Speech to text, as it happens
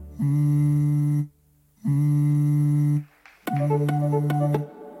I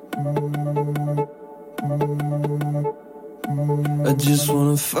just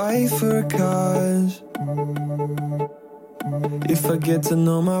wanna fight for a cause. If I get to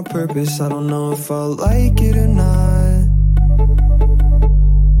know my purpose, I don't know if I'll like it or not.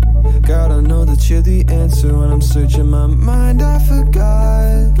 God, I know that you're the answer. When I'm searching my mind, I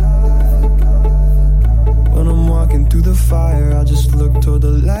forgot. When I'm walking through the fire, I just look toward the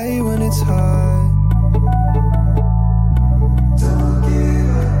light when it's hot.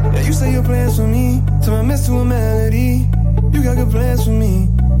 Yeah, you say your plans for me, turn my mess to a melody. You got good plans for me.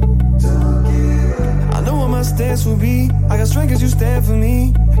 I know what my stance will be. I got strength as you stand for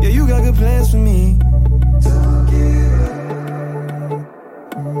me. Yeah, you got good plans for me.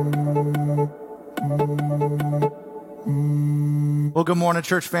 Well, good morning,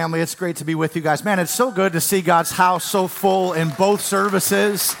 church family. It's great to be with you guys. Man, it's so good to see God's house so full in both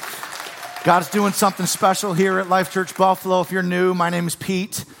services. God's doing something special here at Life Church Buffalo. If you're new, my name is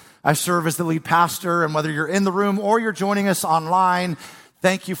Pete. I serve as the lead pastor, and whether you're in the room or you're joining us online,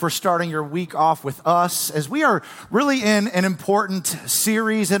 thank you for starting your week off with us as we are really in an important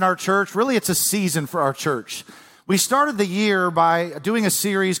series in our church. Really, it's a season for our church. We started the year by doing a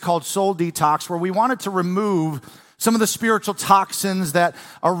series called Soul Detox, where we wanted to remove some of the spiritual toxins that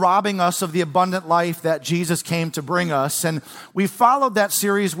are robbing us of the abundant life that Jesus came to bring us. And we followed that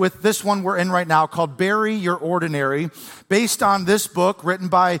series with this one we're in right now called Bury Your Ordinary, based on this book written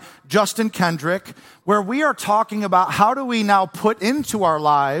by Justin Kendrick, where we are talking about how do we now put into our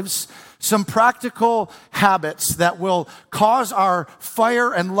lives some practical habits that will cause our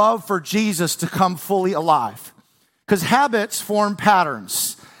fire and love for Jesus to come fully alive. Because habits form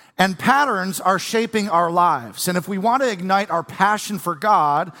patterns. And patterns are shaping our lives. And if we want to ignite our passion for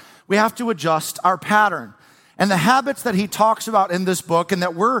God, we have to adjust our pattern. And the habits that he talks about in this book and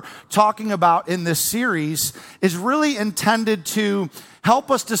that we're talking about in this series is really intended to help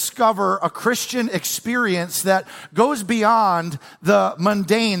us discover a Christian experience that goes beyond the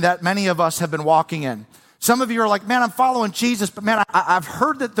mundane that many of us have been walking in. Some of you are like, man, I'm following Jesus, but man, I've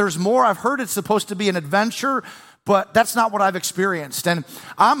heard that there's more. I've heard it's supposed to be an adventure, but that's not what I've experienced. And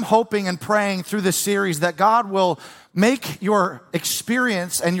I'm hoping and praying through this series that God will make your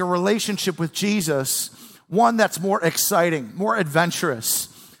experience and your relationship with Jesus one that's more exciting, more adventurous.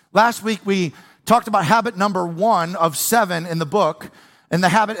 Last week, we talked about habit number 1 of 7 in the book, and the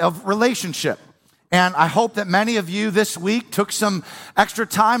habit of relationship. And I hope that many of you this week took some extra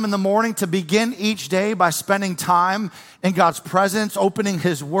time in the morning to begin each day by spending time in God's presence, opening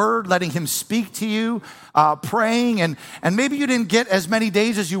his word, letting him speak to you, praying. And maybe you didn't get as many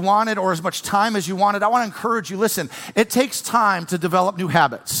days as you wanted or as much time as you wanted. I want to encourage you, listen, it takes time to develop new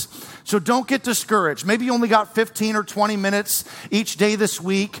habits. So don't get discouraged. Maybe you only got 15 or 20 minutes each day this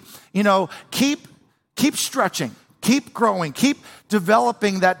week. You know, keep stretching. Keep growing, keep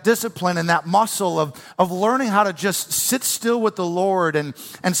developing that discipline and that muscle of learning how to just sit still with the Lord and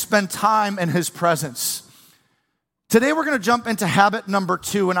spend time in his presence. Today we're going to jump into habit number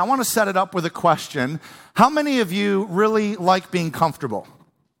 2, and I want to set it up with a question. How many of you really like being comfortable?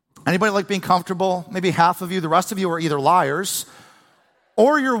 Anybody like being comfortable? Maybe half of you. The rest of you are either liars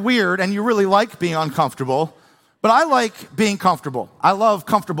or you're weird and you really like being uncomfortable. But I like being comfortable. I love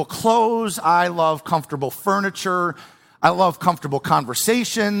comfortable clothes. I love comfortable furniture. I love comfortable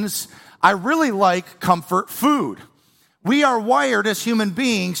conversations. I really like comfort food. We are wired as human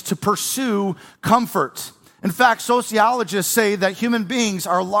beings to pursue comfort. In fact, sociologists say that human beings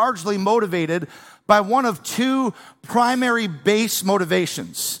are largely motivated by one of 2 primary base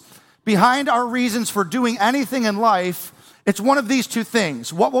motivations. Behind our reasons for doing anything in life, it's one of these 2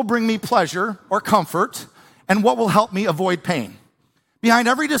 things. What will bring me pleasure or comfort? And what will help me avoid pain? Behind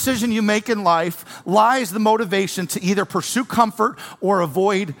every decision you make in life lies the motivation to either pursue comfort or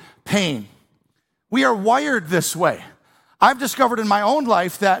avoid pain. We are wired this way. I've discovered in my own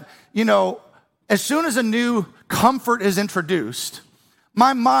life that, as soon as a new comfort is introduced,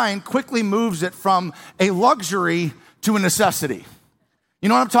 my mind quickly moves it from a luxury to a necessity. You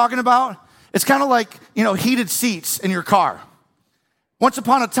know what I'm talking about? It's kind of like, heated seats in your car. Once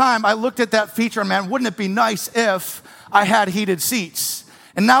upon a time, I looked at that feature, man, wouldn't it be nice if I had heated seats?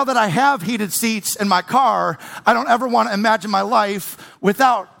 And now that I have heated seats in my car, I don't ever want to imagine my life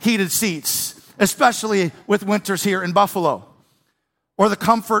without heated seats, especially with winters here in Buffalo. Or the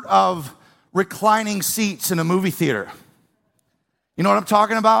comfort of reclining seats in a movie theater. You know what I'm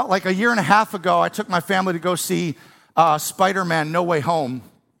talking about? Like a year and a half ago, I took my family to go see Spider-Man No Way Home.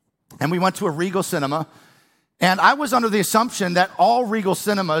 And we went to a Regal cinema. And I was under the assumption that all Regal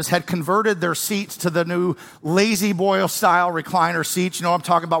Cinemas had converted their seats to the new Lazy Boy style recliner seats. You know what I'm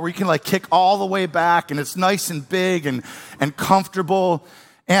talking about, where you can like kick all the way back and it's nice and big and comfortable.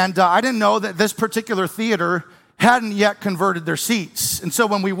 And I didn't know that this particular theater hadn't yet converted their seats. And so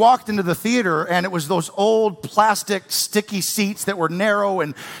when we walked into the theater and it was those old plastic sticky seats that were narrow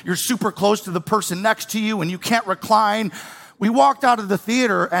and you're super close to the person next to you and you can't recline, we walked out of the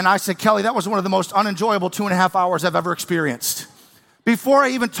theater and I said, Kelly, that was one of the most unenjoyable 2.5 hours I've ever experienced. Before I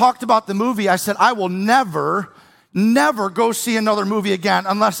even talked about the movie, I said, I will never go see another movie again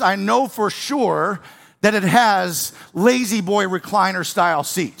unless I know for sure that it has Lazy Boy recliner style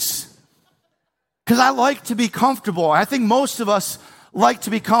seats. Because I like to be comfortable. I think most of us like to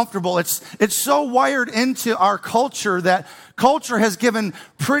be comfortable. It's so wired into our culture that culture has given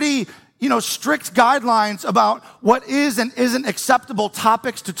pretty strict guidelines about what is and isn't acceptable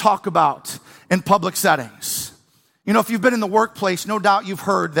topics to talk about in public settings. If you've been in the workplace, no doubt you've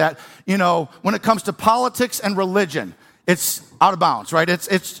heard that, when it comes to politics and religion, it's out of bounds, right?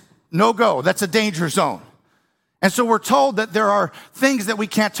 It's no go. That's a danger zone. And so we're told that there are things that we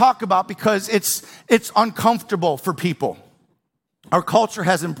can't talk about because it's uncomfortable for people. Our culture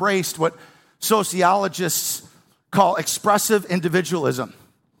has embraced what sociologists call expressive individualism.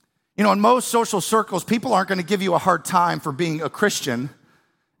 In most social circles, people aren't going to give you a hard time for being a Christian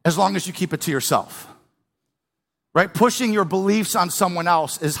as long as you keep it to yourself, right? Pushing your beliefs on someone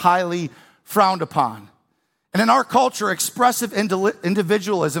else is highly frowned upon. And in our culture, expressive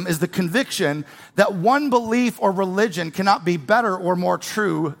individualism is the conviction that one belief or religion cannot be better or more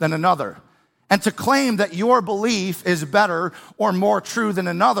true than another. And to claim that your belief is better or more true than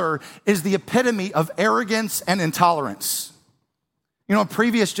another is the epitome of arrogance and intolerance. In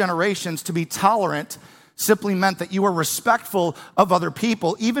previous generations, to be tolerant simply meant that you were respectful of other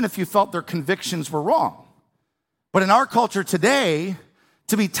people, even if you felt their convictions were wrong. But in our culture today,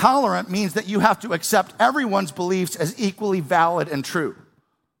 to be tolerant means that you have to accept everyone's beliefs as equally valid and true,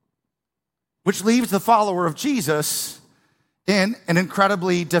 which leaves the follower of Jesus in an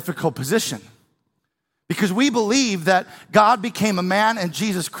incredibly difficult position. Because we believe that God became a man in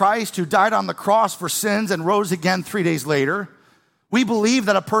Jesus Christ who died on the cross for sins and rose again 3 days later. We believe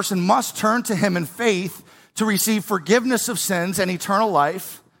that a person must turn to him in faith to receive forgiveness of sins and eternal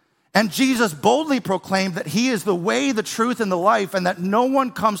life. And Jesus boldly proclaimed that he is the way, the truth, and the life, and that no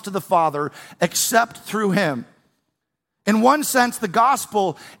one comes to the Father except through him. In one sense, the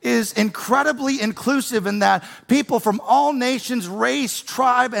gospel is incredibly inclusive in that people from all nations, race,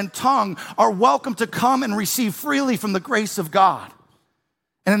 tribe, and tongue are welcome to come and receive freely from the grace of God.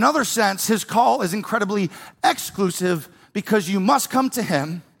 In another sense, his call is incredibly exclusive because you must come to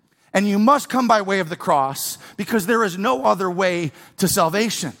him and you must come by way of the cross because there is no other way to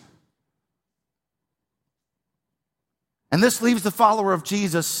salvation. And this leaves the follower of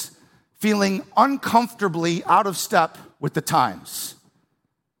Jesus feeling uncomfortably out of step with the times.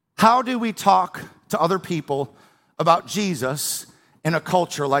 How do we talk to other people about Jesus in a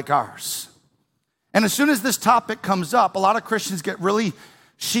culture like ours? And as soon as this topic comes up, a lot of Christians get really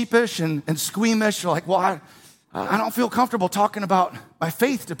sheepish and squeamish. They're like, well, I don't feel comfortable talking about my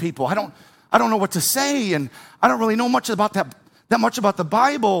faith to people. I don't know what to say, and I don't really know much about that much about the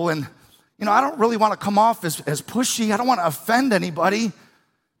Bible, and I don't really want to come off as pushy. I don't want to offend anybody.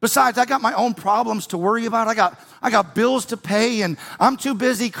 Besides, I got my own problems to worry about. I got bills to pay, and I'm too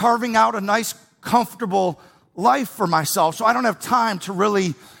busy carving out a nice, comfortable life for myself, so I don't have time to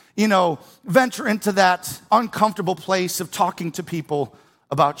really, venture into that uncomfortable place of talking to people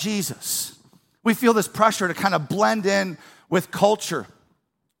about Jesus. We feel this pressure to kind of blend in with culture,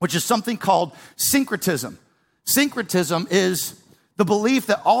 which is something called syncretism. Syncretism is the belief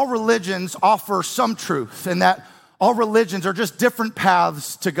that all religions offer some truth and that all religions are just different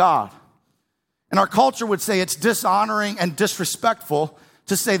paths to God. And our culture would say it's dishonoring and disrespectful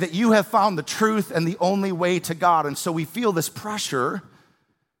to say that you have found the truth and the only way to God. And so we feel this pressure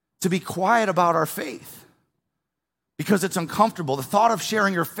to be quiet about our faith because it's uncomfortable. The thought of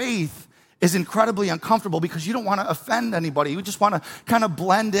sharing your faith is incredibly uncomfortable because you don't want to offend anybody. You just want to kind of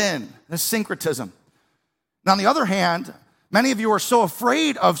blend in. That's syncretism. Now, on the other hand, many of you are so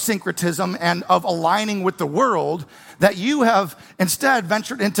afraid of syncretism and of aligning with the world that you have instead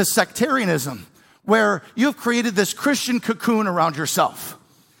ventured into sectarianism, where you have created this Christian cocoon around yourself,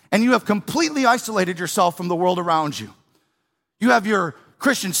 and you have completely isolated yourself from the world around you. You have your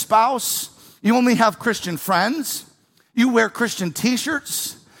Christian spouse. You only have Christian friends. You wear Christian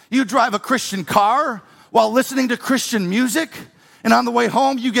t-shirts. You drive a Christian car while listening to Christian music. And on the way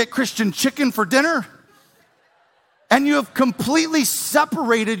home, you get Christian chicken for dinner. And you have completely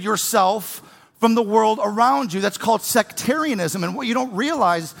separated yourself from the world around you. That's called sectarianism. And what you don't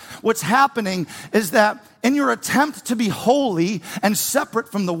realize, what's happening is that in your attempt to be holy and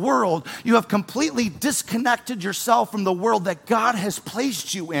separate from the world, you have completely disconnected yourself from the world that God has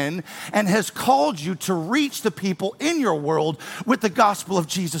placed you in and has called you to reach the people in your world with the gospel of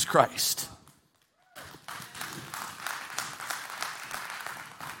Jesus Christ.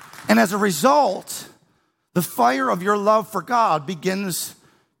 And as a result, the fire of your love for God begins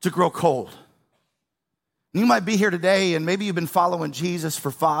to grow cold. You might be here today and maybe you've been following Jesus for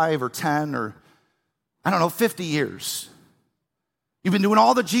 5 or 10 or 50 years. You've been doing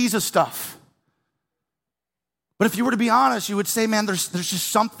all the Jesus stuff. But if you were to be honest, you would say, man, there's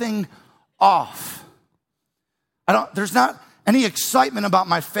just something off. There's not any excitement about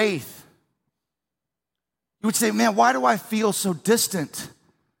my faith. You would say, man, why do I feel so distant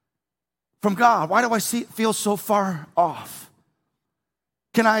from God? Why do I feel so far off?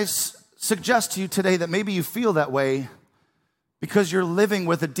 Can I suggest to you today that maybe you feel that way because you're living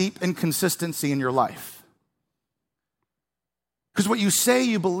with a deep inconsistency in your life? Because what you say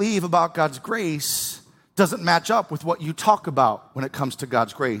you believe about God's grace doesn't match up with what you talk about when it comes to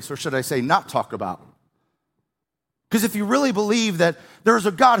God's grace, or should I say not talk about. Because if you really believe that there is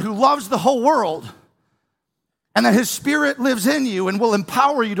a God who loves the whole world and that his Spirit lives in you and will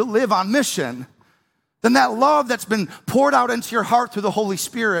empower you to live on mission, then that love that's been poured out into your heart through the Holy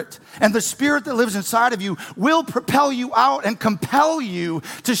Spirit and the Spirit that lives inside of you will propel you out and compel you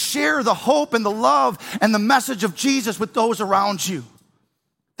to share the hope and the love and the message of Jesus with those around you.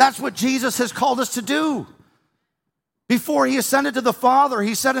 That's what Jesus has called us to do. Before he ascended to the Father,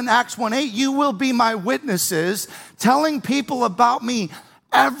 he said in Acts 1:8, you will be my witnesses, telling people about me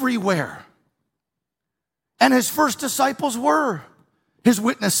everywhere. And his first disciples were his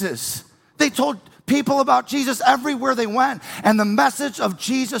witnesses. They told people about Jesus everywhere they went, and the message of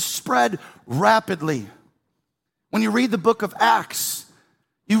Jesus spread rapidly. When you read the book of Acts,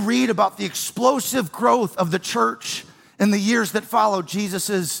 you read about the explosive growth of the church in the years that followed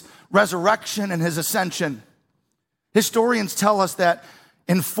Jesus' resurrection and his ascension. Historians tell us that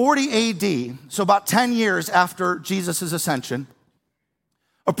in 40 AD, so about 10 years after Jesus' ascension,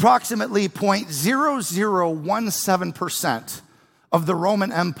 approximately 0.0017% of the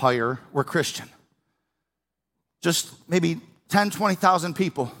Roman Empire were Christian. Just maybe 10, 20,000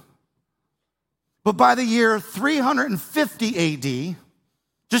 people. But by the year 350 AD,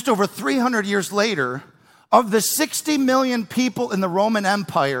 just over 300 years later, of the 60 million people in the Roman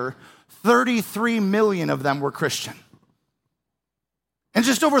Empire, 33 million of them were Christian. In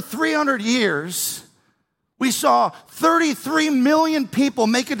just over 300 years, we saw 33 million people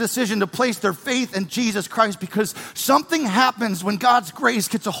make a decision to place their faith in Jesus Christ because something happens when God's grace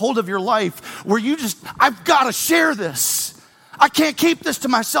gets a hold of your life where I've got to share this. I can't keep this to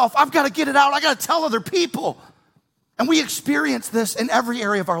myself. I've got to get it out. I got to tell other people. And we experience this in every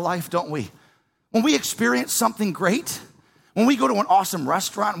area of our life, don't we? When we experience something great, when we go to an awesome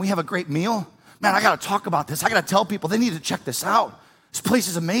restaurant and we have a great meal, man, I got to talk about this. I got to tell people they need to check this out. This place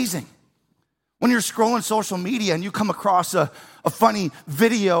is amazing. When you're scrolling social media and you come across a funny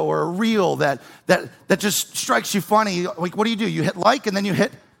video or a reel that just strikes you funny, like what do? You hit like and then you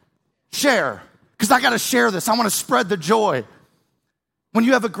hit share. Because I got to share this. I want to spread the joy. When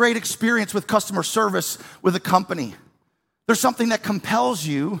you have a great experience with customer service with a company, there's something that compels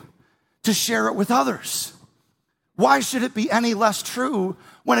you to share it with others. Why should it be any less true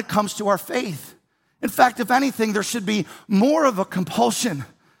when it comes to our faith? In fact, if anything, there should be more of a compulsion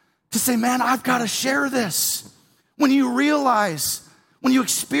to say, man, I've got to share this. When you realize, when you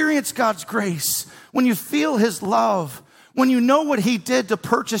experience God's grace, when you feel his love, when you know what he did to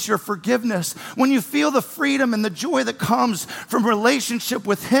purchase your forgiveness, when you feel the freedom and the joy that comes from relationship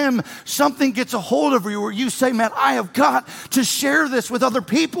with him, something gets a hold of you where you say, man, I have got to share this with other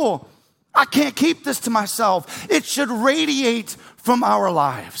people. I can't keep this to myself. It should radiate from our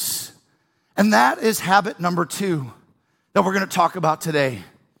lives. And that is habit number 2 that we're going to talk about today.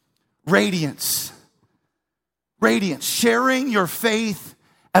 Radiance. Radiance. Sharing your faith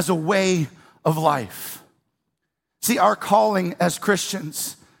as a way of life. See, our calling as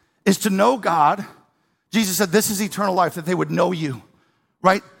Christians is to know God. Jesus said this is eternal life, that they would know you,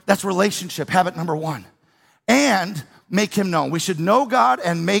 right? That's relationship, habit number 1. And make him known. We should know God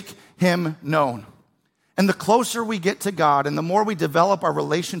and make him known. And the closer we get to God and the more we develop our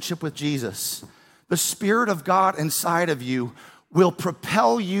relationship with Jesus, the Spirit of God inside of you will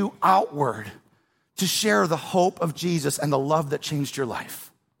propel you outward to share the hope of Jesus and the love that changed your life.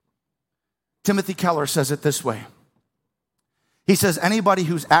 Timothy Keller says it this way. He says, anybody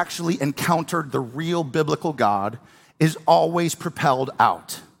who's actually encountered the real biblical God is always propelled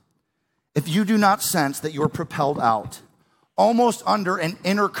out. if you do not sense that you're propelled out, almost under an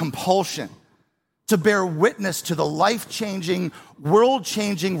inner compulsion, to bear witness to the life-changing,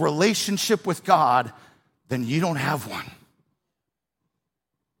 world-changing relationship with God, then you don't have one.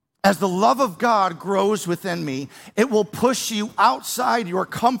 As the love of God grows within me, it will push you outside your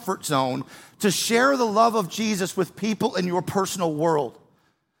comfort zone to share the love of Jesus with people in your personal world.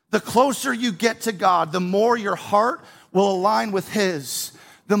 The closer you get to God, the more your heart will align with His.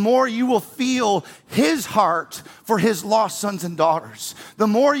 The more you will feel His heart for His lost sons and daughters. The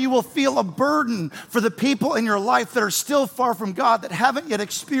more you will feel a burden for the people in your life that are still far from God, that haven't yet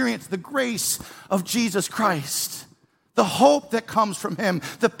experienced the grace of Jesus Christ. The hope that comes from Him,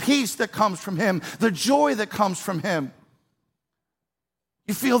 the peace that comes from Him, the joy that comes from Him.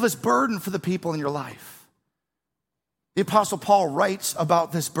 You feel this burden for the people in your life. The Apostle Paul writes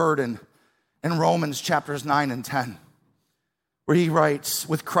about this burden in Romans chapters 9 and 10, where he writes,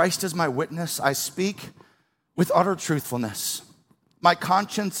 with Christ as my witness, I speak with utter truthfulness. My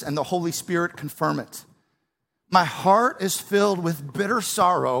conscience and the Holy Spirit confirm it. My heart is filled with bitter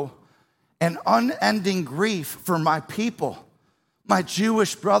sorrow and unending grief for my people, my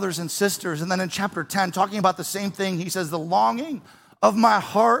Jewish brothers and sisters. And then in chapter 10, talking about the same thing, he says, the longing of my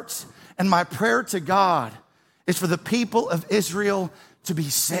heart and my prayer to God is for the people of Israel to be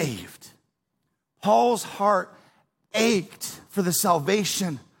saved. Paul's heart ached for the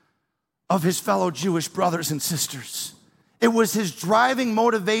salvation of his fellow Jewish brothers and sisters. It was his driving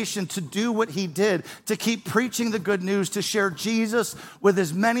motivation to do what he did, to keep preaching the good news, to share Jesus with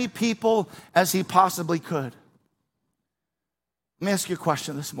as many people as he possibly could. Let me ask you a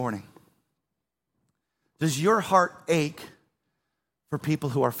question this morning. Does your heart ache for people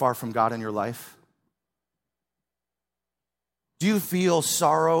who are far from God in your life? Do you feel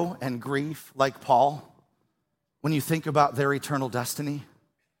sorrow and grief like Paul when you think about their eternal destiny?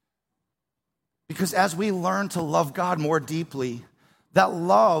 Because as we learn to love God more deeply, that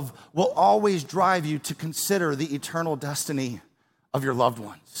love will always drive you to consider the eternal destiny of your loved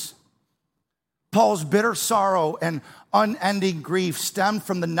ones. Paul's bitter sorrow and unending grief stemmed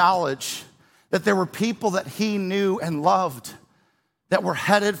from the knowledge that there were people that he knew and loved that were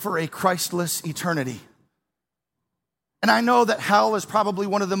headed for a Christless eternity. And I know that hell is probably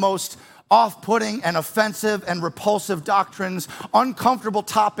one of the most off-putting and offensive and repulsive doctrines, uncomfortable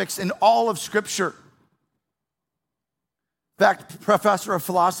topics in all of Scripture. In fact, professor of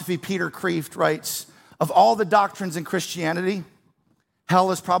philosophy Peter Kreeft writes, of all the doctrines in Christianity,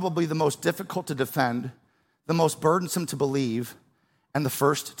 hell is probably the most difficult to defend, the most burdensome to believe, and the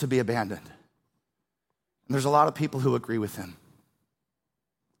first to be abandoned. And there's a lot of people who agree with him.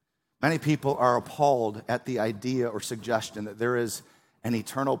 Many people are appalled at the idea or suggestion that there is an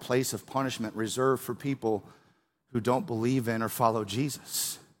eternal place of punishment reserved for people who don't believe in or follow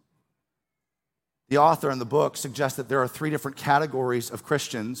Jesus. The author in the book suggests that there are 3 different categories of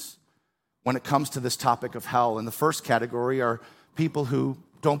Christians when it comes to this topic of hell. And the first category are people who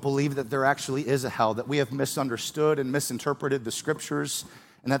don't believe that there actually is a hell, that we have misunderstood and misinterpreted the Scriptures,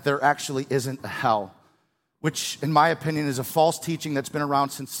 and that there actually isn't a hell, which, in my opinion, is a false teaching that's been around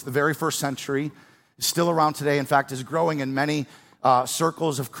since the very first century, is still around today, in fact, is growing in many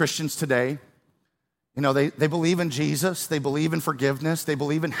circles of Christians today. You know, they believe in Jesus, they believe in forgiveness, they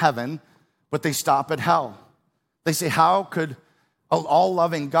believe in heaven, but they stop at hell. They say, how could an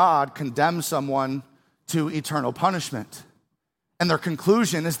all-loving God condemn someone to eternal punishment? And their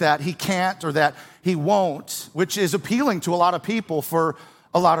conclusion is that he can't or that he won't, which is appealing to a lot of people for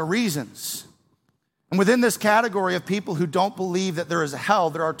a lot of reasons. And within this category of people who don't believe that there is a hell,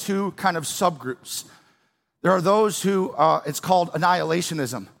 there are 2 kind of subgroups. There are those who, it's called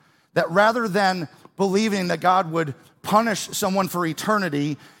annihilationism, that rather than believing that God would punish someone for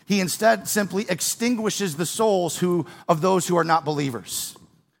eternity, he instead simply extinguishes the souls of those who are not believers.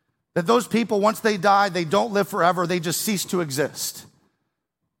 That those people, once they die, they don't live forever, they just cease to exist.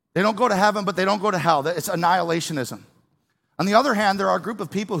 They don't go to heaven, but they don't go to hell. It's annihilationism. On the other hand, there are a group of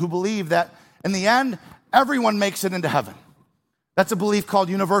people who believe that in the end, everyone makes it into heaven. That's a belief called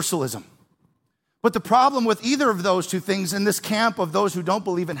universalism. But the problem with either of those 2 things in this camp of those who don't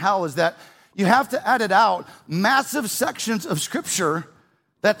believe in hell is that you have to edit out massive sections of Scripture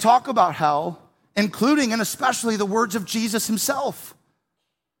that talk about hell, including and especially the words of Jesus himself,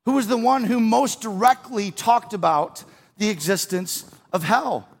 who was the one who most directly talked about the existence of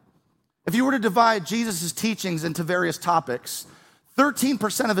hell. If you were to divide Jesus' teachings into various topics,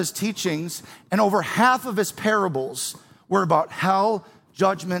 13% of his teachings and over half of his parables were about hell,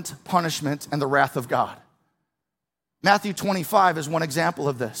 judgment, punishment, and the wrath of God. Matthew 25 is one example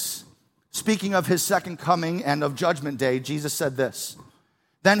of this. Speaking of his second coming and of judgment day, Jesus said this,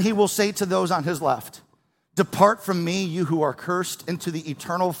 Then he will say to those on his left, 'Depart from me, you who are cursed, into the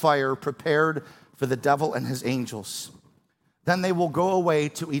eternal fire prepared for the devil and his angels.' Then they will go away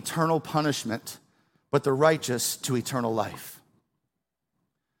to eternal punishment, but the righteous to eternal life."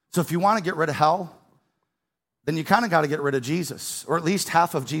 So if you want to get rid of hell, then you kind of got to get rid of Jesus, or at least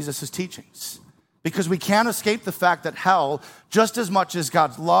half of Jesus' teachings. Because we can't escape the fact that hell, just as much as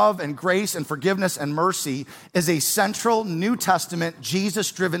God's love and grace and forgiveness and mercy, is a central New Testament,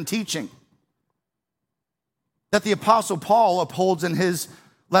 Jesus-driven teaching that the Apostle Paul upholds in his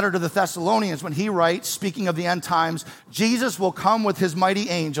letter to the Thessalonians when he writes, speaking of the end times, "Jesus will come with his mighty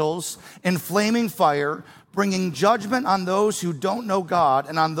angels in flaming fire, bringing judgment on those who don't know God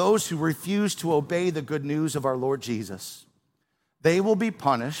and on those who refuse to obey the good news of our Lord Jesus. They will be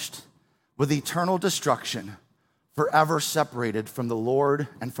punished with eternal destruction, forever separated from the Lord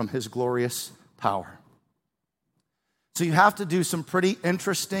and from his glorious power." So you have to do some pretty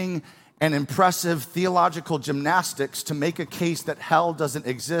interesting and impressive theological gymnastics to make a case that hell doesn't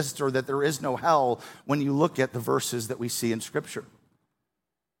exist or that there is no hell when you look at the verses that we see in Scripture.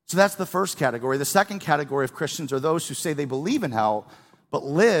 So that's the first category. The second category of Christians are those who say they believe in hell, but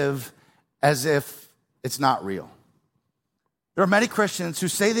live as if it's not real. There are many Christians who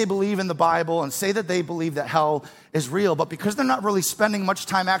say they believe in the Bible and say that they believe that hell is real, but because they're not really spending much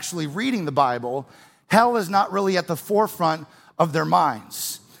time actually reading the Bible, hell is not really at the forefront of their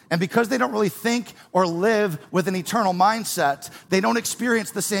minds. And because they don't really think or live with an eternal mindset, they don't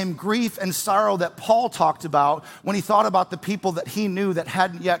experience the same grief and sorrow that Paul talked about when he thought about the people that he knew that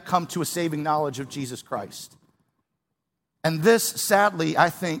hadn't yet come to a saving knowledge of Jesus Christ. And this, sadly, I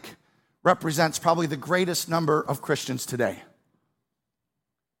think, represents probably the greatest number of Christians today.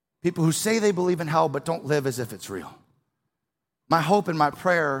 People who say they believe in hell but don't live as if it's real. My hope and my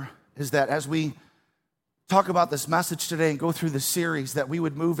prayer is that as we talk about this message today and go through the series, that we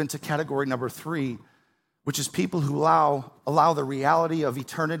would move into category number 3, which is people who allow the reality of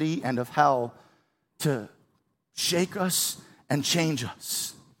eternity and of hell to shake us and change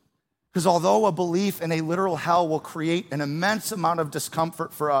us. Because although a belief in a literal hell will create an immense amount of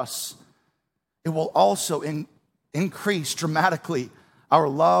discomfort for us, it will also increase dramatically our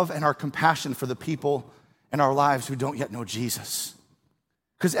love and our compassion for the people in our lives who don't yet know Jesus.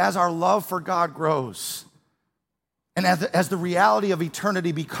 Because as our love for God grows, and as the reality of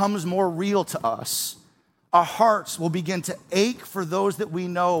eternity becomes more real to us, our hearts will begin to ache for those that we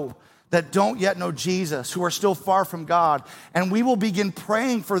know that don't yet know Jesus, who are still far from God. And we will begin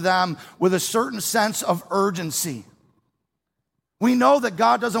praying for them with a certain sense of urgency. We know that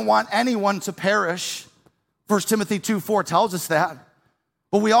God doesn't want anyone to perish. 1 Timothy 2:4 tells us that.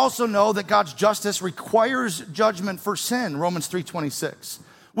 But we also know that God's justice requires judgment for sin, Romans 3:26.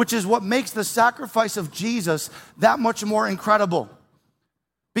 Which is what makes the sacrifice of Jesus that much more incredible.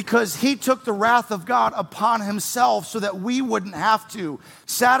 Because he took the wrath of God upon himself so that we wouldn't have to,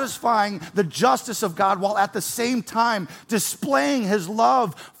 satisfying the justice of God while at the same time displaying his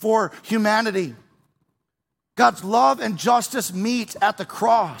love for humanity. God's love and justice meet at the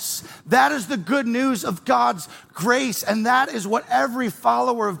cross. That is the good news of God's grace, and that is what every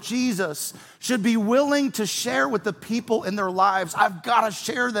follower of Jesus should be willing to share with the people in their lives. I've got to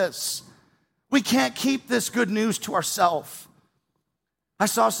share this. We can't keep this good news to ourselves. I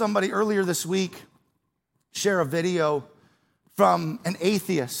saw somebody earlier this week share a video from an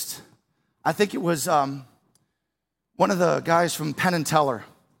atheist. I think it was one of the guys from Penn and Teller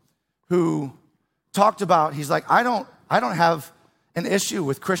who talked about, he's like, I don't have an issue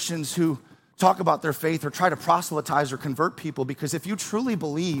with Christians who talk about their faith or try to proselytize or convert people, because if you truly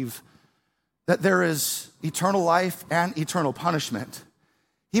believe that there is eternal life and eternal punishment,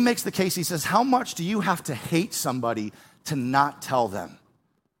 he makes the case, he says, how much do you have to hate somebody to not tell them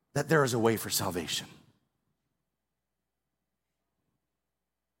that there is a way for salvation?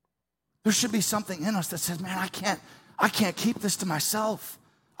 There should be something in us that says, man, I can't keep this to myself.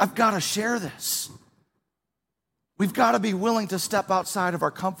 I've got to share this. We've got to be willing to step outside of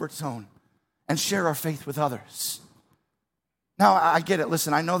our comfort zone and share our faith with others. Now, I get it.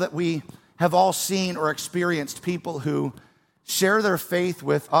 Listen, I know that we have all seen or experienced people who share their faith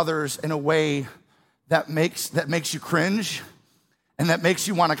with others in a way that makes you cringe and that makes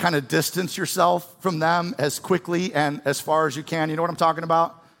you want to kind of distance yourself from them as quickly and as far as you can. You know what I'm talking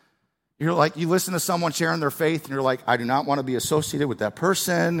about? You're like, you listen to someone sharing their faith and you're like, I do not want to be associated with that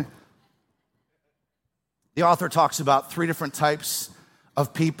person. The author talks about 3 different types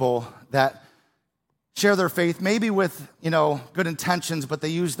of people that share their faith, maybe with, good intentions, but they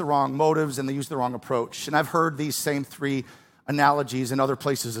use the wrong motives and they use the wrong approach. And I've heard these same 3 analogies in other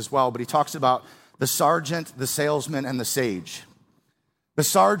places as well, but he talks about the sergeant, the salesman, and the sage. The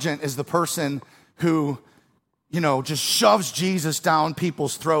sergeant is the person who, just shoves Jesus down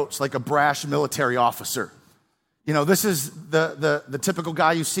people's throats like a brash military officer. This is the typical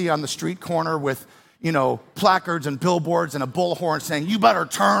guy you see on the street corner with, placards and billboards and a bullhorn saying, you better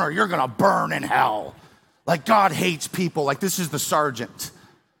turn or you're going to burn in hell. Like God hates people. Like this is the sergeant.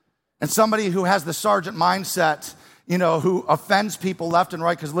 And somebody who has the sergeant mindset, who offends people left and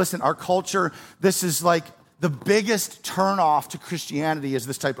right. Because listen, our culture, this is like the biggest turnoff to Christianity is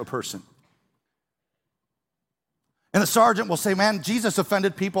this type of person. And the sergeant will say, man, Jesus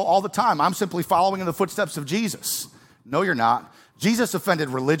offended people all the time. I'm simply following in the footsteps of Jesus. No, you're not. Jesus offended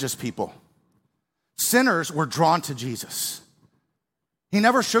religious people. Sinners were drawn to Jesus. He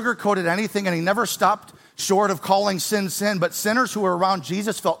never sugarcoated anything, and he never stopped short of calling sin, sin. But sinners who were around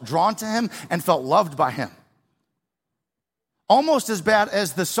Jesus felt drawn to him and felt loved by him. Almost as bad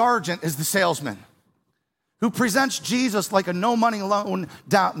as the sergeant is the salesman who presents Jesus like a no money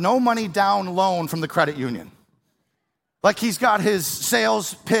down loan from the credit union. Like he's got his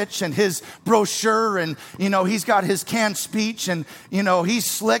sales pitch and his brochure and, he's got his canned speech and, he's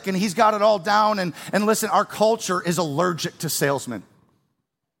slick and he's got it all down. And listen, our culture is allergic to salesmen.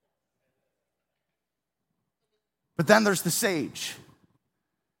 But then there's the sage.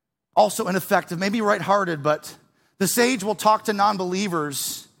 Also ineffective, maybe right-hearted, but the sage will talk to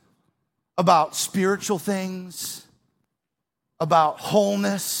non-believers about spiritual things, about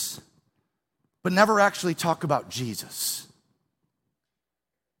wholeness, but never actually talk about Jesus.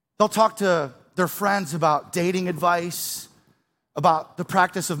 They'll talk to their friends about dating advice, about the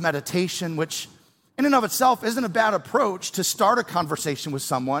practice of meditation, which in and of itself isn't a bad approach to start a conversation with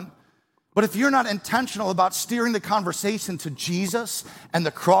someone. But if you're not intentional about steering the conversation to Jesus and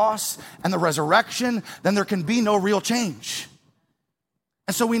the cross and the resurrection, then there can be no real change.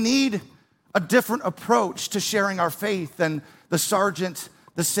 And so we need a different approach to sharing our faith than the sergeant,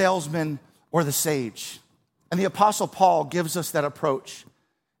 the salesman, or the sage. And the Apostle Paul gives us that approach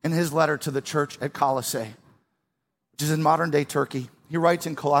in his letter to the church at Colossae, which is in modern-day Turkey. He writes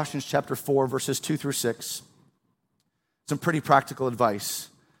in Colossians chapter 4, verses 2 through 6, some pretty practical advice.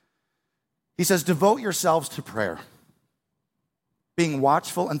 He says, devote yourselves to prayer, being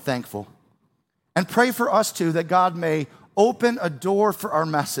watchful and thankful, and pray for us too that God may open a door for our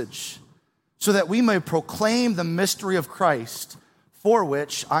message so that we may proclaim the mystery of Christ, for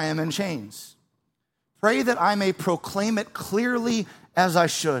which I am in chains. Pray that I may proclaim it clearly as I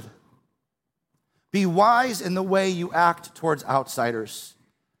should. Be wise in the way you act towards outsiders.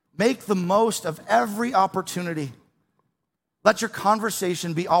 Make the most of every opportunity. Let your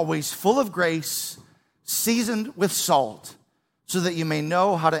conversation be always full of grace, seasoned with salt, so that you may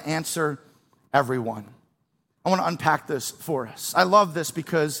know how to answer everyone. I want to unpack this for us. I love this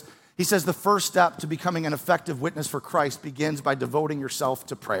because he says the first step to becoming an effective witness for Christ begins by devoting yourself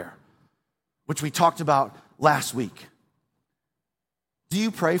to prayer, which we talked about last week. Do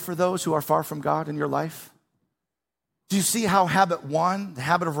you pray for those who are far from God in your life? Do you see how habit one, the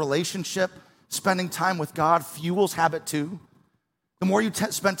habit of relationship, spending time with God, fuels habit two? The more you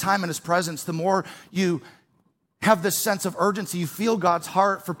spend time in his presence, the more you have this sense of urgency. You feel God's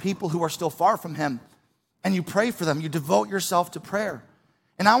heart for people who are still far from him, and you pray for them. You devote yourself to prayer.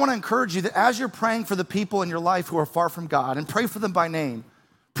 And I want to encourage you that as you're praying for the people in your life who are far from God, and pray for them by name,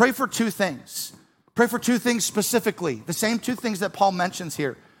 pray for two things. Pray for two things specifically, the same two things that Paul mentions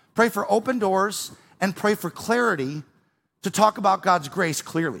here. Pray for open doors and pray for clarity to talk about God's grace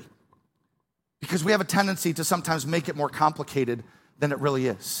clearly. Because we have a tendency to sometimes make it more complicated than it really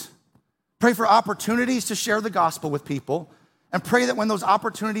is. Pray for opportunities to share the gospel with people, and pray that when those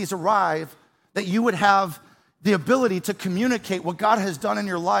opportunities arrive, that you would have the ability to communicate what God has done in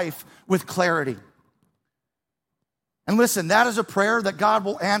your life with clarity. And listen, that is a prayer that God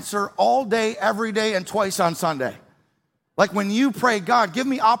will answer all day, every day, and twice on Sunday. Like when you pray, God, give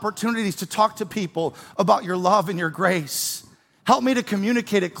me opportunities to talk to people about your love and your grace. Help me to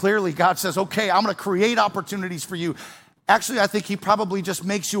communicate it clearly. God says, okay, I'm going to create opportunities for you. Actually, I think he probably just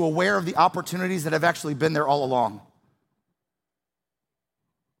makes you aware of the opportunities that have actually been there all along.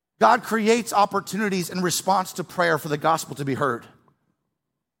 God creates opportunities in response to prayer for the gospel to be heard.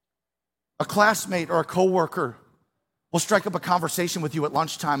 A classmate or a coworker will strike up a conversation with you at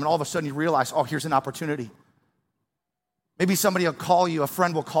lunchtime, and all of a sudden you realize, oh, here's an opportunity. Maybe somebody will call you, a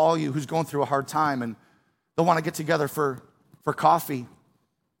friend will call you who's going through a hard time, and they'll want to get together for coffee.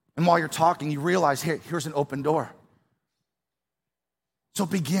 And while you're talking, you realize, here's an open door. So it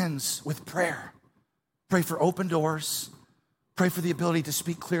begins with prayer. Pray for open doors. Pray for the ability to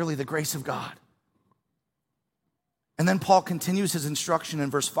speak clearly the grace of God. And then Paul continues his instruction in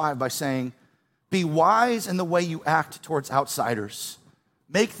verse 5 by saying, be wise in the way you act towards outsiders.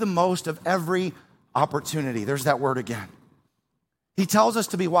 Make the most of every opportunity. There's that word again. He tells us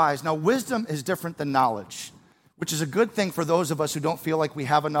to be wise. Now, wisdom is different than knowledge, which is a good thing for those of us who don't feel like we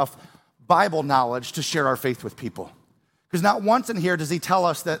have enough Bible knowledge to share our faith with people. Because not once in here does he tell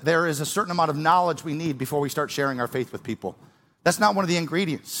us that there is a certain amount of knowledge we need before we start sharing our faith with people. That's not one of the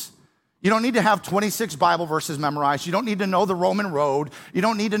ingredients. You don't need to have 26 Bible verses memorized. You don't need to know the Roman road. You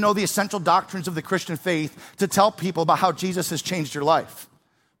don't need to know the essential doctrines of the Christian faith to tell people about how Jesus has changed your life.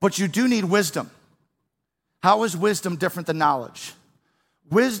 But you do need wisdom. How is wisdom different than knowledge?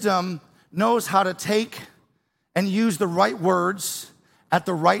 Wisdom knows how to take and use the right words at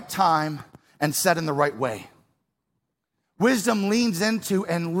the right time and said in the right way. Wisdom leans into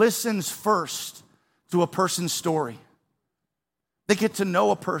and listens first to a person's story. They get to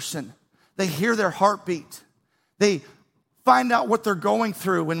know a person. They hear their heartbeat. They find out what they're going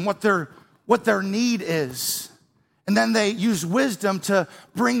through and what their need is. And then they use wisdom to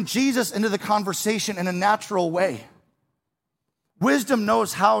bring Jesus into the conversation in a natural way. Wisdom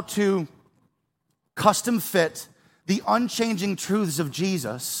knows how to custom fit the unchanging truths of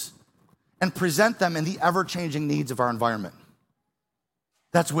Jesus and present them in the ever-changing needs of our environment.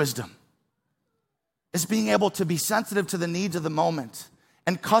 That's wisdom. It's being able to be sensitive to the needs of the moment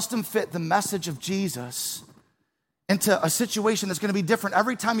and custom fit the message of Jesus into a situation that's going to be different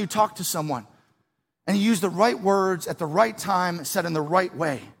every time you talk to someone. And you use the right words at the right time, said in the right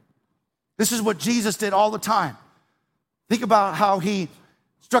way. This is what Jesus did all the time. Think about how he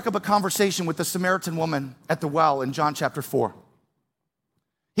struck up a conversation with the Samaritan woman at the well in John chapter 4.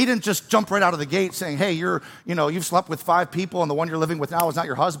 He didn't just jump right out of the gate saying, hey, you've slept with 5 people and the one you're living with now is not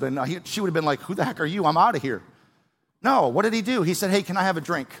your husband. She would have been like, who the heck are you? I'm out of here. No, what did he do? He said, hey, can I have a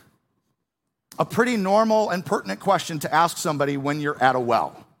drink? A pretty normal and pertinent question to ask somebody when you're at a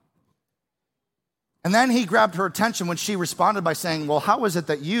well. And then he grabbed her attention when she responded by saying, well, how is it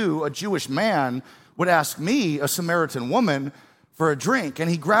that you, a Jewish man, would ask me, a Samaritan woman, for a drink? And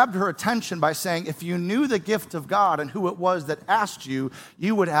he grabbed her attention by saying, if you knew the gift of God and who it was that asked you,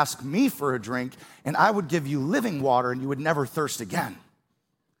 you would ask me for a drink, and I would give you living water, and you would never thirst again.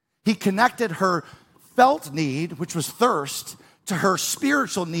 He connected her felt need, which was thirst, to her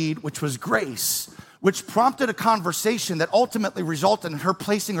spiritual need, which was grace, which prompted a conversation that ultimately resulted in her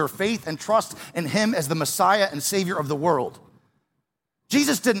placing her faith and trust in him as the Messiah and Savior of the world.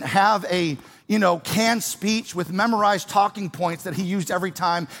 Jesus didn't have a, canned speech with memorized talking points that he used every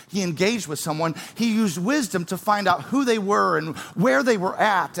time he engaged with someone. He used wisdom to find out who they were and where they were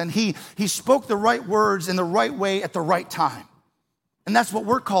at. And he spoke the right words in the right way at the right time. And that's what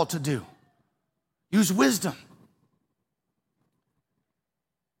we're called to do. Use wisdom.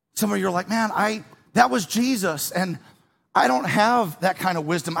 Some of you are like, man, that was Jesus, and I don't have that kind of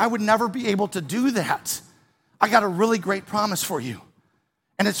wisdom. I would never be able to do that. I got a really great promise for you.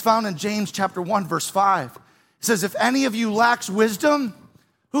 And it's found in James chapter 1, verse 5. It says, if any of you lacks wisdom,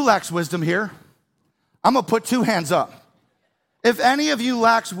 who lacks wisdom here? I'm going to put 2 hands up. If any of you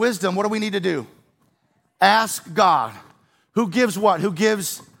lacks wisdom, what do we need to do? Ask God. Who gives what? Who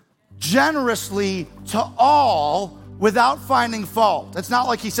gives generously to all without finding fault. It's not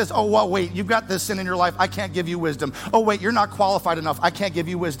like he says, oh, well, wait, you've got this sin in your life. I can't give you wisdom. Oh, wait, you're not qualified enough. I can't give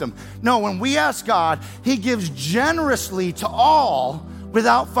you wisdom. No, when we ask God, he gives generously to all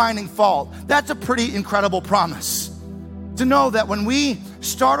without finding fault. That's a pretty incredible promise. To know that when we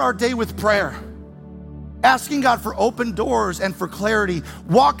start our day with prayer, asking God for open doors and for clarity,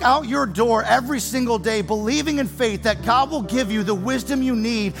 walk out your door every single day believing in faith that God will give you the wisdom you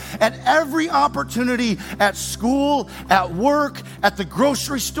need at every opportunity, at school, at work, at the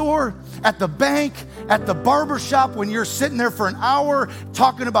grocery store, at the bank, at the barber shop when you're sitting there for an hour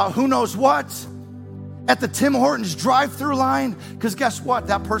talking about who knows what, at the Tim Hortons drive-through line, because guess what?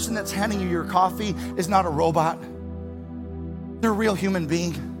 That person that's handing you your coffee is not a robot. They're a real human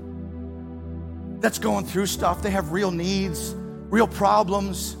being that's going through stuff. They have real needs, real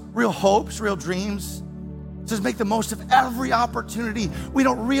problems, real hopes, real dreams. It says make the most of every opportunity. We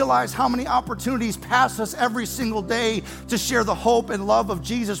don't realize how many opportunities pass us every single day to share the hope and love of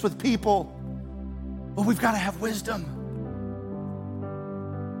Jesus with people. But we've got to have wisdom.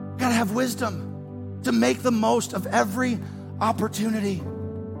 We've got to have wisdom to make the most of every opportunity.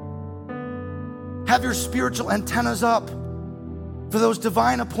 Have your spiritual antennas up for those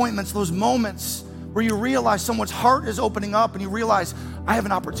divine appointments, those moments where you realize someone's heart is opening up and you realize, I have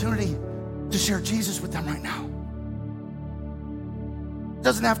an opportunity to share Jesus with them right now. It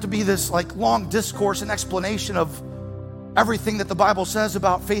doesn't have to be this long discourse and explanation of everything that the Bible says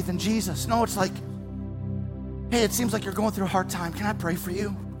about faith in Jesus. No, it's like, hey, it seems like you're going through a hard time. Can I pray for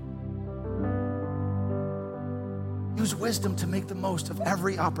you? Use wisdom to make the most of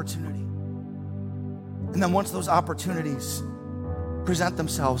every opportunity. And then once those opportunities present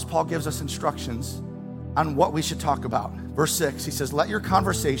themselves, Paul gives us instructions on what we should talk about. Verse 6, he says, let your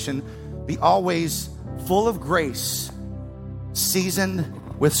conversation be always full of grace,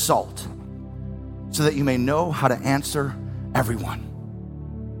 seasoned with salt, so that you may know how to answer everyone.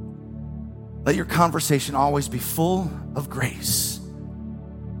 Let your conversation always be full of grace.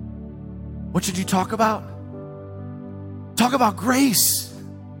 What should you talk about? Talk about grace.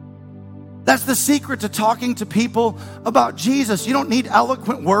 That's the secret to talking to people about Jesus. You don't need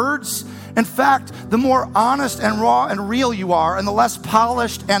eloquent words. In fact, the more honest and raw and real you are, and the less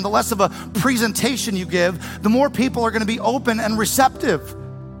polished and the less of a presentation you give, the more people are going to be open and receptive.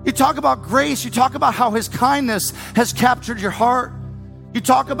 You talk about grace. You talk about how his kindness has captured your heart. You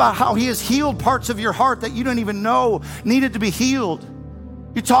talk about how he has healed parts of your heart that you didn't even know needed to be healed.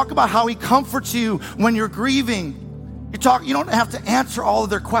 You talk about how he comforts you when you're grieving. You don't have to answer all of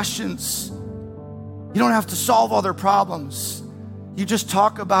their questions. You don't have to solve all their problems. You just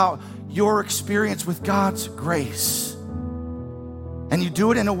talk about your experience with God's grace. And you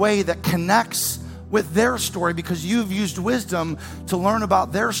do it in a way that connects with their story because you've used wisdom to learn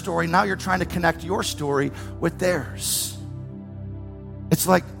about their story. Now you're trying to connect your story with theirs. It's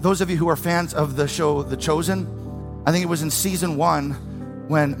like those of you who are fans of the show The Chosen. I think it was in season 1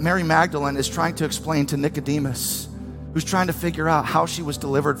 when Mary Magdalene is trying to explain to Nicodemus, who's trying to figure out how she was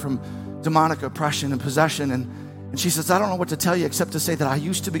delivered from demonic oppression and possession. And she says, I don't know what to tell you except to say that I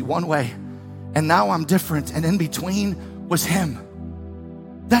used to be one way and now I'm different. And in between was him.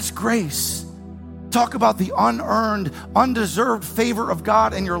 That's grace. Talk about the unearned, undeserved favor of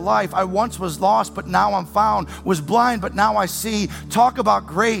God in your life. I once was lost, but now I'm found. Was blind, but now I see. Talk about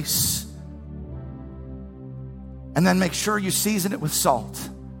grace. And then make sure you season it with salt.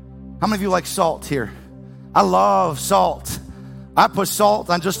 How many of you like salt here? I love salt. I put salt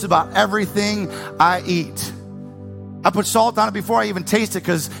on just about everything I eat. I put salt on it before I even taste it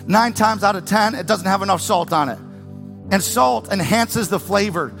because 9 times out of 10, it doesn't have enough salt on it. And salt enhances the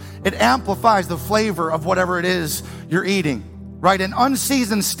flavor. It amplifies the flavor of whatever it is you're eating, right? An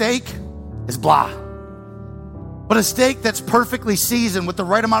unseasoned steak is blah. But a steak that's perfectly seasoned with the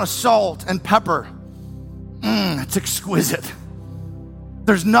right amount of salt and pepper, it's exquisite.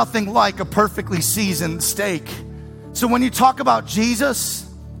 There's nothing like a perfectly seasoned steak. So when you talk about Jesus,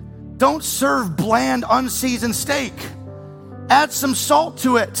 don't serve bland, unseasoned steak. Add some salt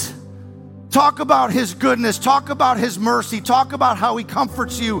to it. Talk about his goodness. Talk about his mercy. Talk about how he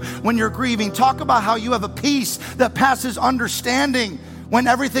comforts you when you're grieving. Talk about how you have a peace that passes understanding when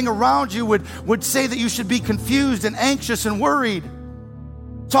everything around you would say that you should be confused and anxious and worried.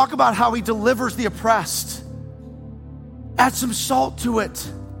 Talk about how he delivers the oppressed. Add some salt to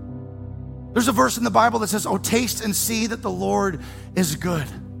it. There's a verse in the Bible that says, oh, taste and see that the Lord is good.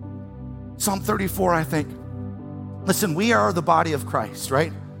 Psalm 34, I think. Listen, we are the body of Christ,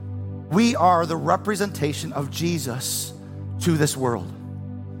 right? We are the representation of Jesus to this world.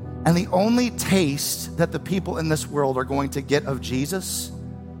 And the only taste that the people in this world are going to get of Jesus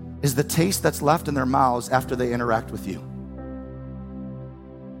is the taste that's left in their mouths after they interact with you.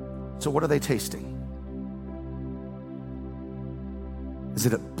 So what are they tasting? Is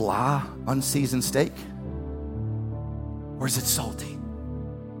it a blah, unseasoned steak? Or is it salty?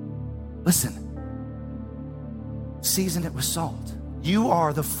 Listen, season it with salt. You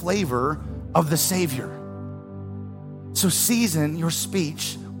are the flavor of the Savior. So season your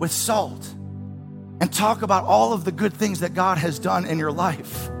speech with salt and talk about all of the good things that God has done in your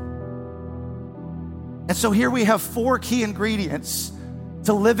life. And so here we have 4 key ingredients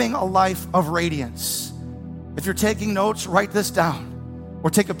to living a life of radiance. If you're taking notes, write this down or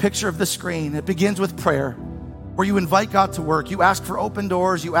take a picture of the screen. It begins with prayer, where you invite God to work. You ask for open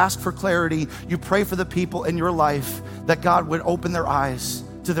doors. You ask for clarity. You pray for the people in your life that God would open their eyes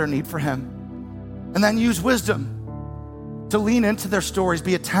to their need for him. And then use wisdom to lean into their stories.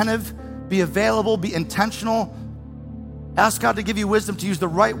 Be attentive, be available, be intentional. Ask God to give you wisdom to use the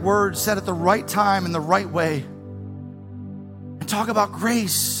right words said at the right time in the right way. And talk about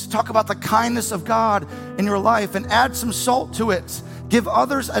grace. Talk about the kindness of God in your life and add some salt to it. Give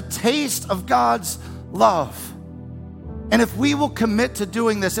others a taste of God's love. And if we will commit to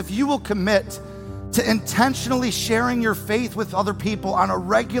doing this, if you will commit to intentionally sharing your faith with other people on a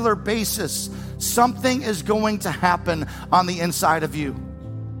regular basis, something is going to happen on the inside of you.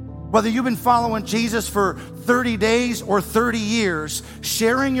 Whether you've been following Jesus for 30 days or 30 years,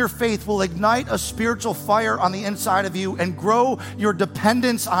 sharing your faith will ignite a spiritual fire on the inside of you and grow your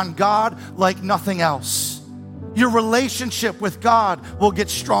dependence on God like nothing else. Your relationship with God will get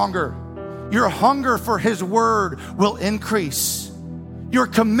stronger. Your hunger for his word will increase. Your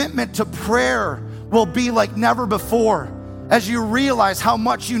commitment to prayer will be like never before as you realize how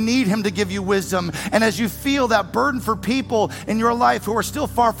much you need him to give you wisdom, and as you feel that burden for people in your life who are still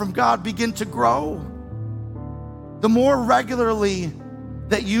far from God begin to grow. The more regularly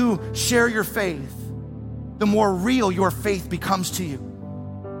that you share your faith, the more real your faith becomes to you.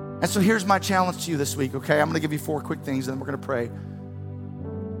 And so here's my challenge to you this week, okay? I'm gonna give you 4 quick things and then we're gonna pray.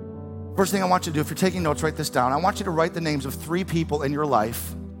 First thing I want you to do, if you're taking notes, write this down. I want you to write the names of 3 people in your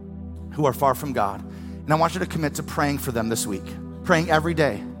life who are far from God. And I want you to commit to praying for them this week, praying every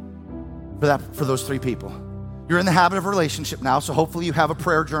day for those 3 people. You're in the habit of relationship now, so hopefully you have a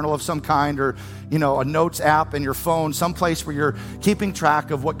prayer journal of some kind, or a notes app in your phone, someplace where you're keeping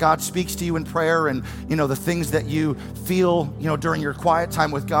track of what God speaks to you in prayer, and the things that you feel during your quiet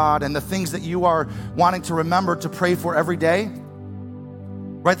time with God, and the things that you are wanting to remember to pray for every day.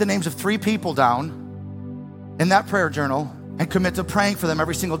 Write the names of 3 people down in that prayer journal and commit to praying for them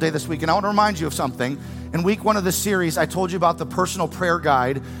every single day this week. And I want to remind you of something. In week 1 of this series, I told you about the personal prayer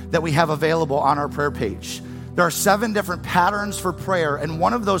guide that we have available on our prayer page. There are 7 different patterns for prayer, and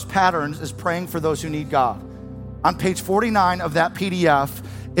one of those patterns is praying for those who need God. On page 49 of that PDF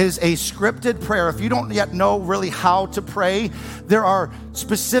is a scripted prayer. If you don't yet know really how to pray, there are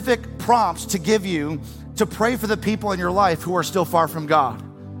specific prompts to give you to pray for the people in your life who are still far from God.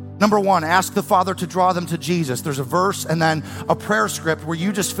 Number 1, ask the Father to draw them to Jesus. There's a verse and then a prayer script where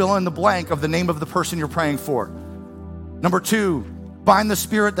you just fill in the blank of the name of the person you're praying for. Number 2, bind the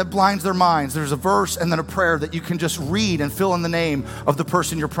spirit that blinds their minds. There's a verse and then a prayer that you can just read and fill in the name of the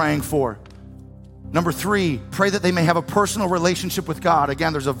person you're praying for. Number 3, pray that they may have a personal relationship with God.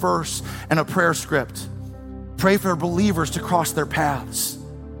 Again, there's a verse and a prayer script. Pray for believers to cross their paths.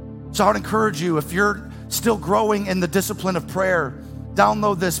 So I would encourage you, if you're still growing in the discipline of prayer,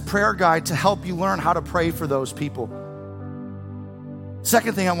 download this prayer guide to help you learn how to pray for those people.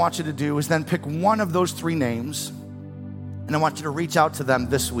 Second thing I want you to do is then pick one of those 3 names, and I want you to reach out to them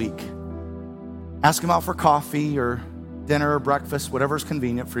this week. Ask them out for coffee or dinner or breakfast, whatever's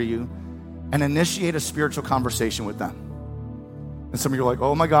convenient for you, and initiate a spiritual conversation with them. And some of you are like,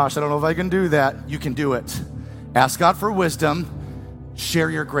 oh my gosh, I don't know if I can do that. You can do it. Ask God for wisdom. Share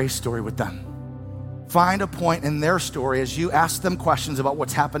your grace story with them. Find a point in their story as you ask them questions about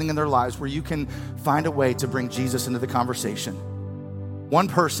what's happening in their lives where you can find a way to bring Jesus into the conversation. One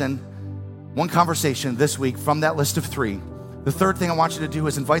person, one conversation this week from that list of 3. The third thing I want you to do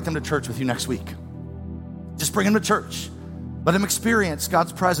is invite them to church with you next week. Just bring them to church. Let them experience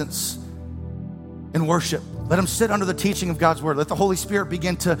God's presence in worship. Let them sit under the teaching of God's word. Let the Holy Spirit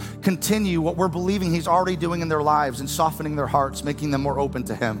begin to continue what we're believing he's already doing in their lives and softening their hearts, making them more open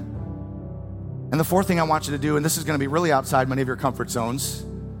to him. And the 4th thing I want you to do, and this is going to be really outside many of your comfort zones,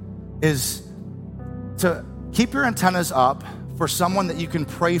 is to keep your antennas up for someone that you can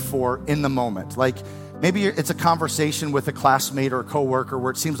pray for in the moment. Like maybe it's a conversation with a classmate or a coworker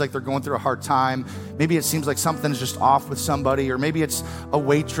where it seems like they're going through a hard time. Maybe it seems like something's just off with somebody, or maybe it's a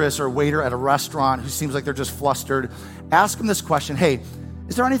waitress or waiter at a restaurant who seems like they're just flustered. Ask them this question: hey,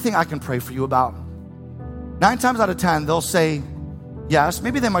 is there anything I can pray for you about? 9 times out of 10, they'll say yes.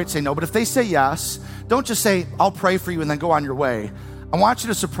 Maybe they might say no, but if they say yes, don't just say, I'll pray for you and then go on your way. I want you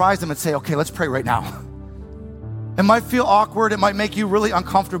to surprise them and say, okay, let's pray right now. It might feel awkward. It might make you really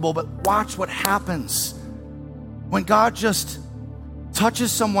uncomfortable, but watch what happens when God just touches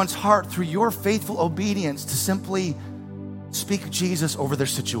someone's heart through your faithful obedience to simply speak Jesus over their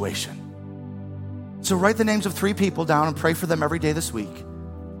situation. So write the names of 3 people down and pray for them every day this week.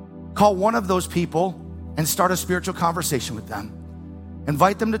 Call one of those people and start a spiritual conversation with them.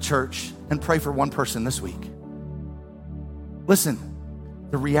 Invite them to church and pray for one person this week. Listen,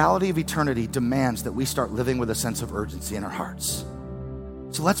 the reality of eternity demands that we start living with a sense of urgency in our hearts.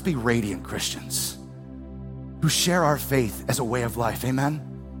 So let's be radiant Christians who share our faith as a way of life. Amen?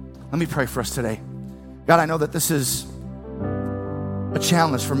 Let me pray for us today. God, I know that this is a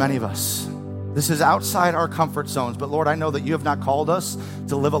challenge for many of us. This is outside our comfort zones, but Lord, I know that you have not called us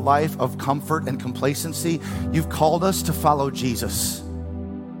to live a life of comfort and complacency. You've called us to follow Jesus,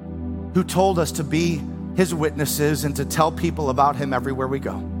 who told us to be his witnesses and to tell people about him everywhere we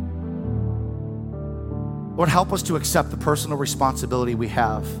go. Lord, help us to accept the personal responsibility we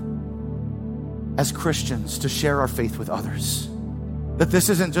have as Christians to share our faith with others. That this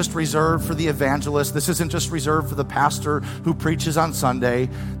isn't just reserved for the evangelist. This isn't just reserved for the pastor who preaches on Sunday.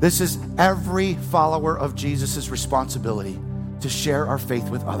 This is every follower of Jesus' responsibility to share our faith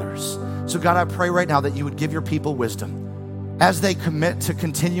with others. So God, I pray right now that you would give your people wisdom. as they commit to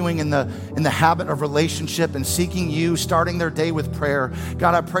continuing in the habit of relationship and seeking you, starting their day with prayer,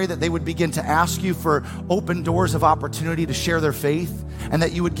 God, I pray that they would begin to ask you for open doors of opportunity to share their faith, and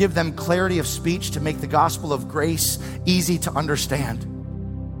that you would give them clarity of speech to make the gospel of grace easy to understand.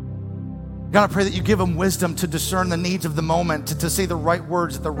 God, I pray that you give them wisdom to discern the needs of the moment, to say the right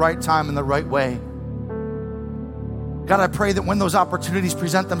words at the right time in the right way. God, I pray that when those opportunities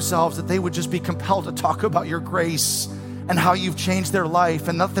present themselves, that they would just be compelled to talk about your grace and how you've changed their life,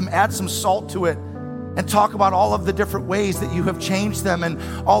 and let them add some salt to it and talk about all of the different ways that you have changed them and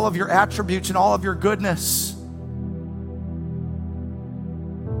all of your attributes and all of your goodness.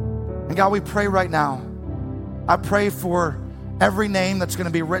 And God, we pray right now, I pray for every name that's going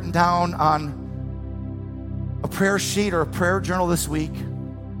to be written down on a prayer sheet or a prayer journal this week.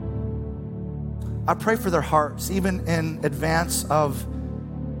 I pray for their hearts, even in advance of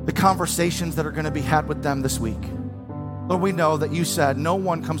the conversations that are going to be had with them this week. Lord, we know that you said no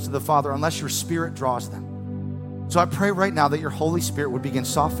one comes to the Father unless your Spirit draws them. So I pray right now that your Holy Spirit would begin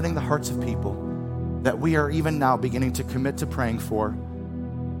softening the hearts of people that we are even now beginning to commit to praying for.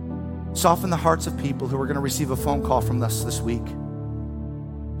 Soften the hearts of people who are going to receive a phone call from us this week.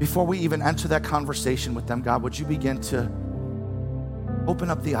 Before we even enter that conversation with them, God, would you begin to open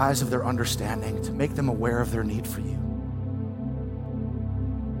up the eyes of their understanding, to make them aware of their need for you.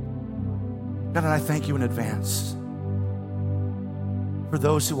 God, and I thank you in advance for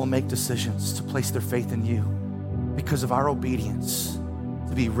those who will make decisions to place their faith in you because of our obedience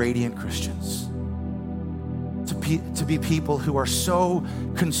to be radiant Christians, to be people who are so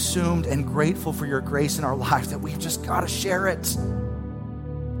consumed and grateful for your grace in our lives that we've just got to share it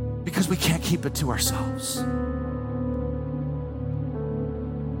because we can't keep it to ourselves.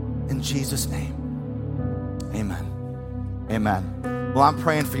 In Jesus' name, amen. Amen. Well, I'm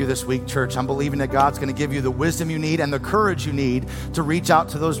praying for you this week, church. I'm believing that God's going to give you the wisdom you need and the courage you need to reach out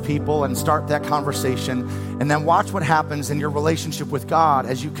to those people and start that conversation. And then watch what happens in your relationship with God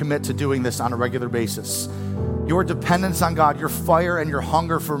as you commit to doing this on a regular basis. Your dependence on God, your fire and your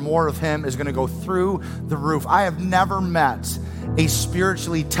hunger for more of Him is going to go through the roof. I have never met a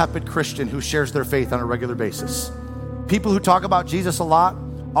spiritually tepid Christian who shares their faith on a regular basis. People who talk about Jesus a lot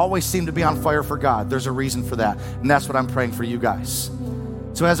always seem to be on fire for God. There's a reason for that, and that's what I'm praying for you guys.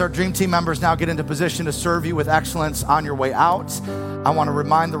 So as our dream team members now get into position to serve you with excellence on your way out, I want to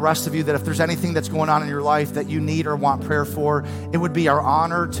remind the rest of you that if there's anything that's going on in your life that you need or want prayer for, it would be our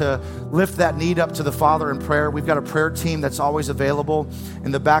honor to lift that need up to the Father in prayer. We've got a prayer team that's always available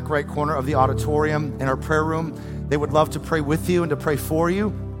in the back right corner of the auditorium in our prayer room. They would love to pray with you and to pray for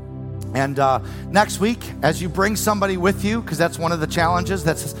you. And next week, as you bring somebody with you, because that's one of the challenges,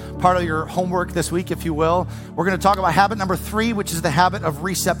 that's part of your homework this week, if you will, we're going to talk about habit number 3, which is the habit of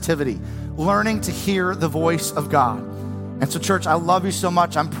receptivity, learning to hear the voice of God. And so, church, I love you so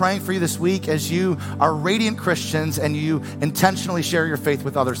much. I'm praying for you this week as you are radiant Christians and you intentionally share your faith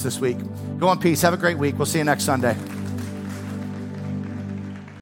with others this week. Go in peace. Have a great week. We'll see you next Sunday.